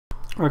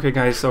Okay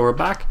guys, so we're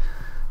back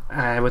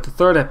with the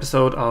third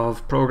episode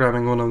of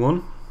Programming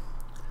 101.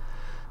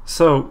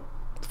 So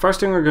the first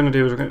thing we're going to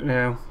do is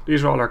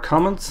these are all our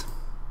comments.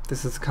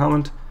 This is a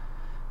comment.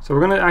 So we're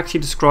going to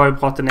actually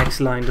describe what the next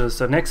line does.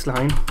 So next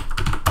line,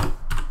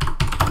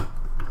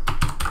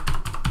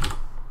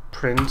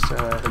 print,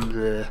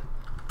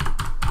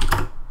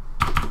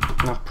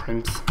 not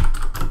prints,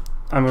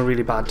 I'm a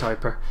really bad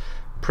typer,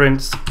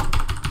 prints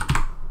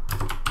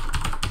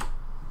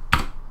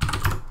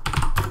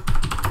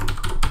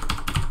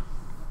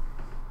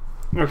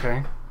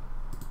okay,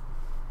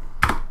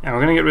 and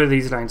we're going to get rid of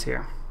these lines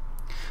here.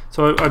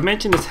 So I've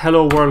mentioned this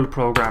hello world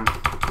program.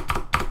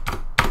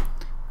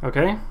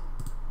 Okay,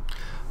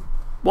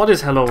 what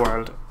is hello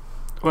world?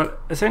 Well,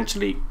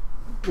 essentially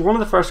one of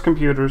the first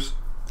computers,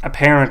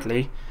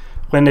 apparently,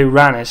 when they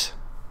ran it,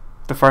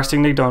 the first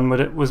thing they done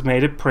with it was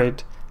made it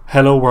print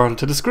hello world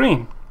to the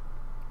screen.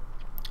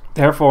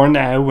 Therefore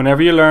now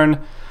whenever you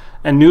learn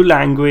a new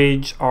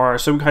language or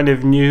some kind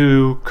of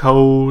new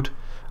code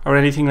or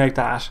anything like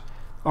that,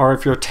 or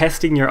if you're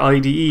testing your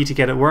IDE to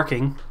get it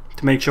working,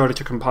 to make sure that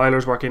your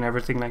compiler's working,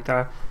 everything like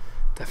that,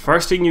 the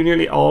first thing you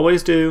nearly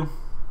always do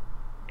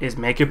is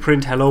make it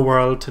print hello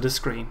world to the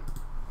screen.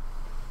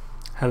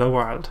 Hello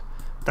world.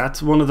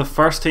 That's one of the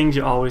first things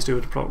you always do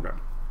with the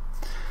program.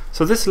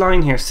 So this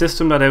line here,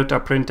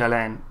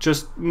 system.out.println,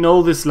 just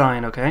know this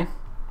line, okay?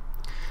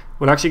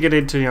 We'll actually get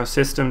into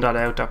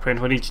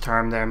system.out.print, what each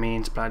term there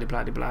means, blah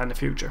blah blah blah in the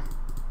future.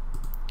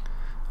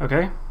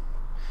 Okay?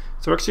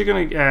 So we're actually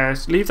going to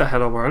leave the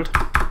hello world,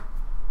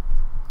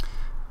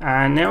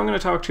 and now I'm going to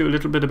talk to you a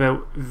little bit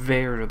about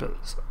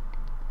variables.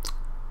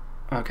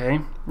 Okay,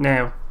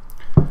 now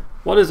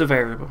what is a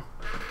variable?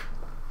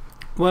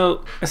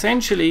 Well,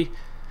 essentially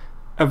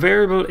a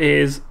variable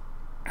is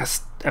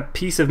a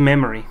piece of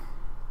memory.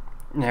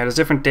 Now there's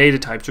different data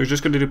types. We're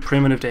just going to do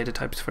primitive data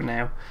types for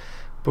now,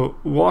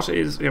 but what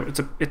is, it's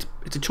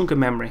a chunk of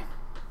memory.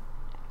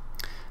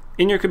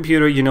 In your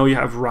computer you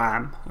have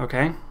RAM,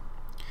 okay?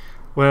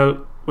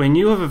 Well, when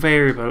you have a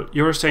variable,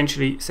 you're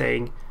essentially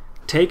saying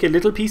take a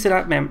little piece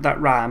of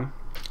that RAM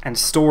and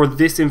store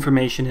this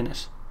information in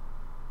it.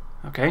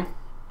 Okay?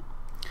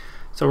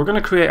 So we're going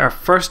to create our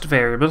first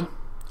variable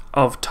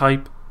of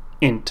type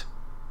int.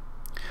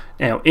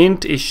 Now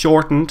int is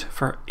shortened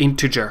for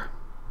integer,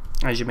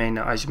 as you may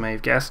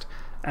have guessed,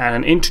 and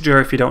an integer,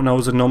 if you don't know,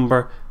 is a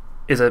number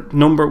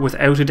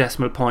without a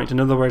decimal point. In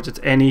other words, it's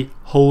any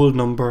whole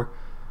number,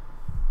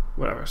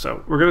 whatever.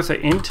 So we're going to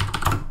say int,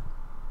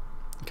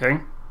 okay?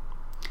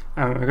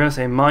 And we're going to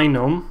say my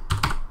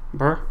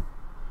number,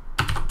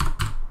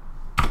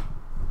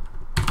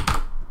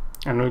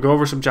 and we'll go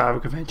over some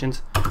Java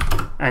conventions,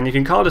 and you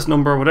can call this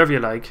number whatever you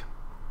like.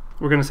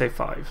 We're going to say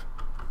 5.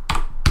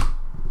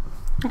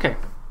 Okay,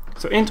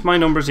 so int my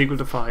number is equal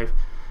to 5.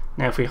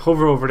 Now if we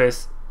hover over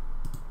this,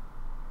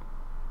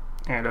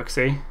 and look,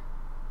 see,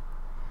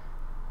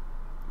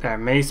 there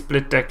may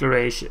split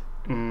declaration,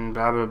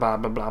 blah blah blah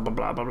blah blah blah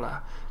blah blah blah.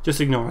 Just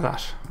ignore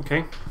that.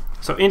 Okay,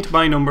 so int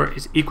my number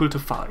is equal to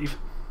 5.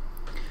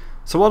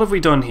 So what have we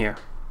done here?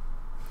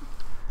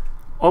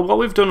 Well, what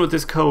we've done with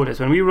this code is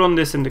when we run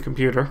this in the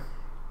computer,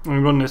 when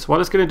we run this, what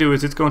it's going to do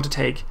is it's going to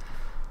take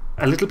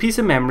a little piece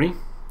of memory,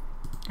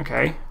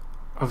 okay,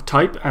 of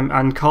type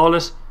and call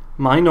it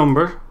my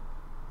number,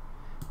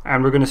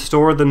 and we're going to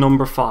store the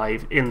number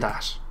 5 in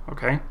that.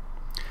 Okay,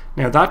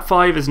 now that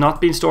 5 is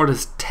not being stored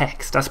as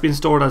text, that's being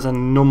stored as a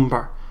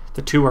number.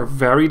 The two are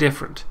very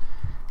different.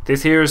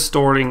 This here is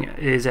storing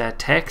a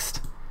text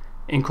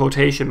in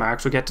quotation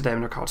marks. We'll get to them,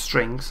 they're called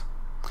strings,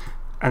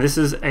 and this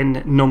is a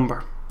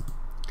number.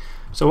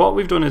 So what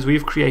we've done is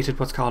we've created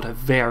what's called a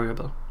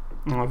variable.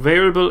 Now, a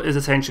variable is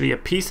essentially a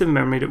piece of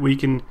memory that we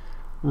can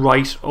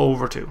write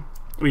over to.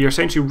 We are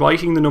essentially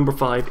writing the number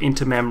 5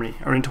 into memory,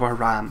 or into our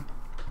RAM,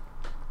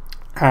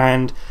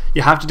 and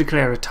you have to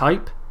declare a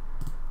type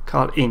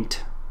called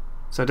int.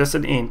 So that's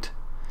an int.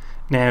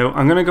 Now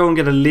I'm going to go and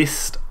get a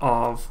list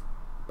of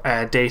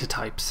data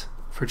types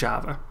for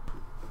Java.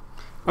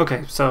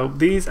 Okay, so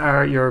these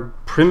are your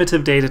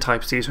primitive data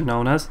types, these are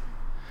known as,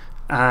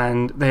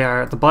 and they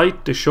are the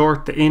byte, the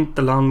short, the int,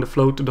 the long, the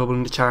float, the double,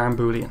 and the char and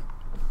boolean.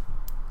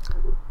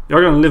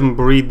 You're going to live and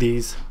breathe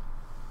these.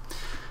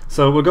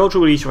 So we'll go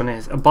through what each one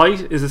is. A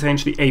byte is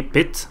essentially 8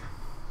 bits,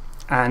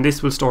 and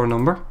this will store a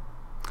number.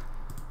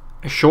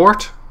 A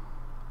short,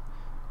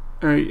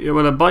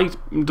 well, a byte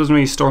doesn't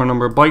really store a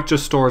number. A byte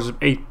just stores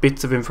 8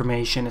 bits of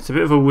information. It's a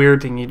bit of a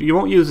weird thing. You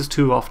won't use this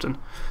too often.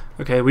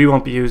 Okay, we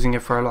won't be using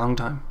it for a long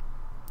time.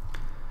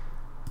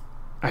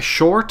 A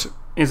short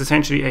is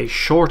essentially a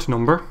short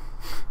number.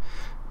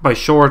 By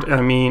short,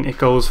 I mean it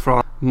goes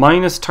from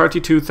minus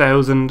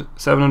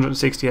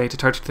 32,768 to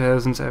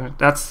 32,007.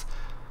 That's,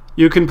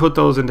 you can put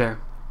those in there.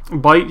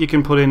 Byte you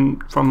can put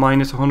in from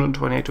minus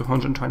 128 to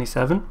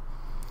 127.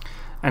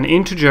 An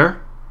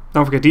integer,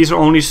 don't forget, these are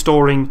only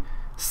storing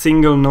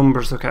single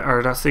numbers, okay,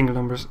 or not single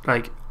numbers,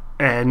 like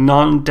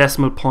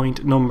non-decimal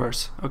point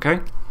numbers.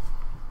 Okay,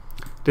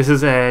 this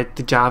is the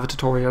Java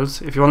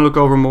tutorials. If you want to look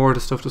over more of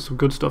the stuff, there's some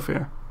good stuff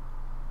here.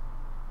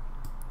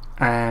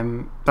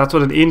 That's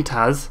what an int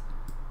has.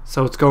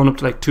 So it's going up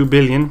to like 2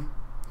 billion.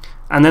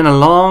 And then a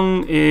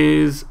long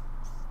is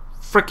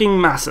freaking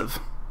massive.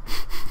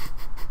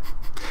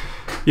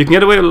 You can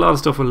get away with a lot of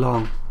stuff with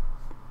long.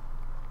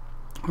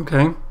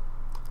 Okay.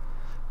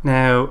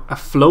 Now a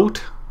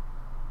float,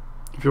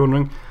 if you're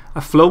wondering,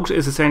 a float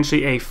is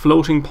essentially a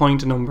floating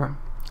point number.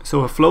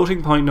 So a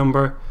floating point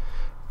number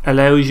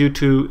allows you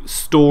to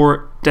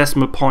store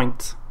decimal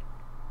points.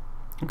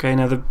 Okay,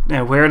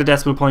 now where the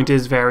decimal point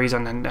is varies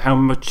on how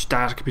much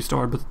data can be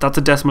stored, but that's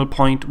a decimal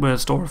point with a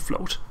store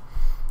float.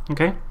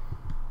 Okay.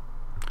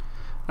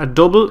 A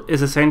double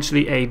is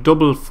essentially a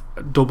double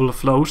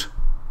float,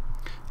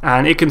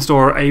 and it can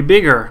store a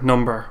bigger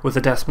number with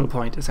a decimal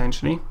point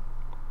essentially.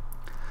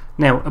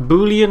 Now a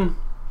boolean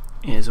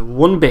is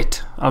 1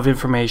 bit of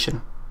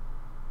information,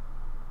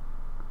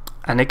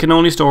 and it can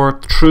only store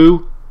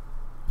true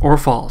or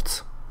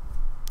false.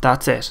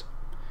 That's it.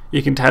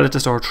 You can tell it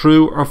to store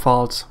true or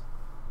false.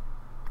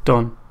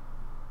 Done.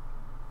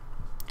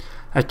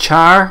 A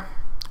char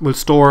will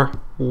store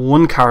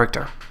 1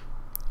 character.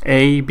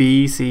 A,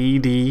 B, C,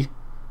 D,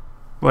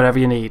 whatever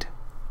you need.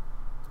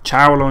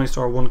 Char will only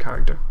store 1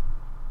 character.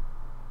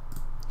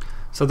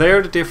 So there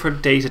are the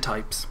different data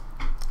types.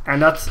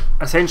 And that's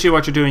essentially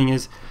what you're doing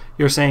is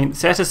you're saying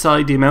set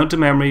aside the amount of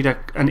memory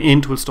that an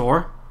int will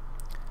store.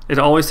 It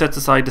always sets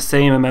aside the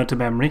same amount of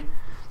memory.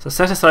 So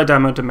set aside that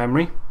amount of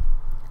memory,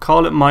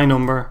 call it my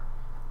number,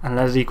 and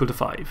let it equal to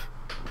 5.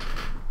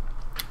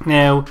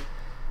 Now,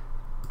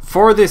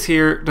 for this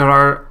here, there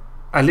are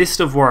a list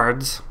of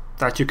words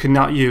that you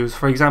cannot use.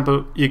 For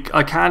example,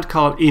 I can't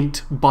call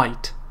int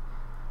byte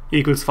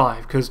equals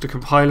 5 because the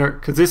compiler,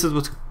 because this is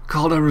what's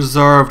called a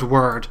reserved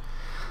word,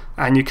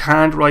 and you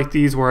can't write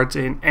these words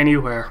in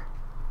anywhere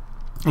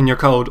in your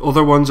code.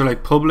 Other ones are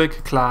like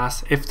public,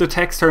 class. If the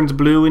text turns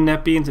blue in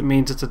NetBeans, it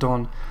means it's a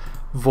done.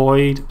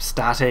 Void,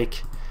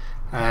 static,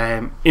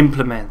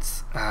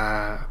 implements,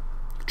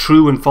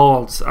 true and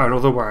false are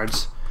other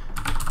words.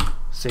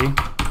 See?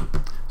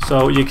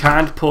 So you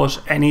can't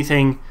put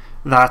anything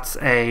that's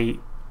a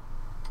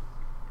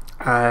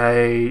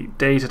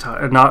data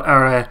type, not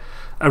or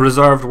a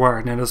reserved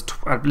word. Now there's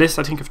a list,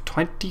 I think, of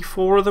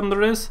 24 of them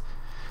there is,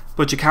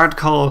 but you can't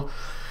call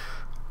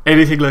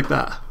anything like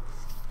that.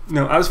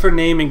 Now, as for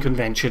naming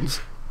conventions,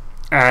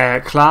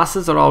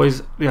 classes are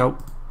always,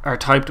 are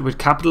typed with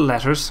capital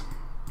letters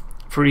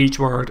for each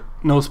word,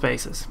 no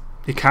spaces.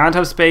 You can't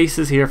have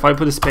spaces here. If I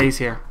put a space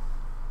here,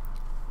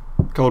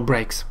 code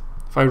breaks.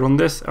 If I run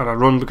this, or I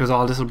run because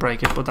all this will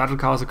break it, but that'll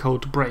cause the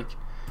code to break.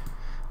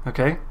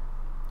 Okay.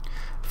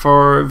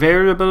 For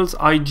variables,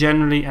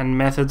 and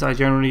methods, I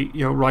generally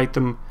write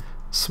them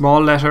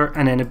small letter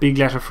and then a big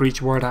letter for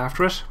each word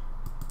after it.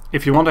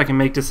 If you want, I can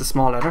make this a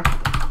small letter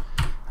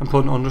and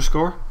put an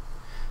underscore.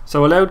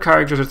 So allowed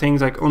characters are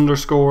things like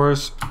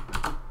underscores.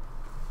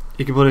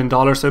 You can put in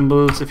dollar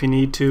symbols if you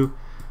need to.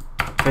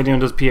 If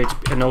anyone does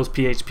PHP and knows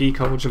PHP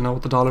code, you'll know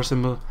what the dollar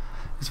symbol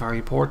is very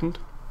important.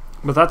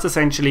 But that's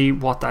essentially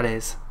what that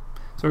is.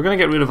 So we're going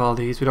to get rid of all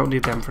these. We don't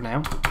need them for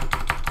now.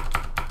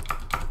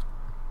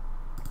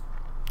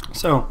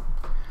 So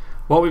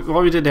what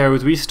we did there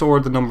was we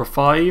stored the number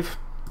 5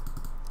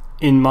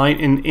 in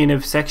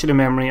a section of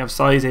memory of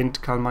size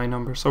int called my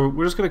number. So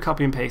we're just going to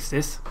copy and paste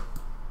this.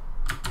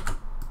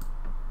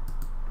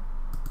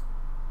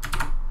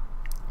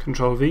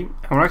 Control V, and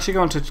we're actually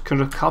going to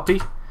kind of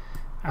copy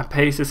and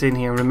paste this in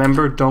here.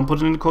 Remember, don't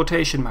put it in the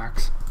quotation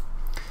marks.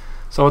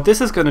 So what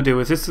this is going to do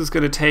is this is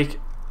going to take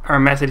our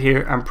method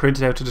here and print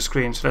it out to the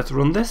screen. So let's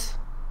run this.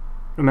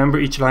 Remember,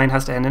 each line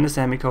has to end in a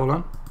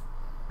semicolon.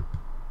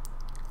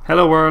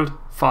 Hello world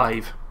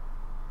 5.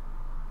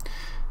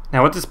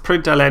 Now what this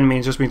println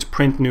means just means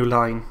print new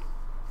line.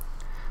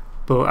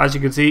 But as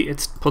you can see,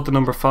 it's put the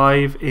number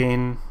 5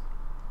 in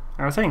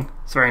our thing.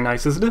 It's very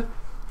nice, isn't it?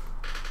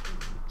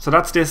 So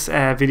that's this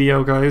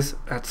video, guys.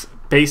 That's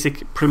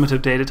basic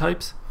primitive data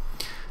types.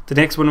 The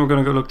next one we're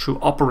going to go look through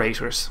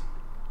operators.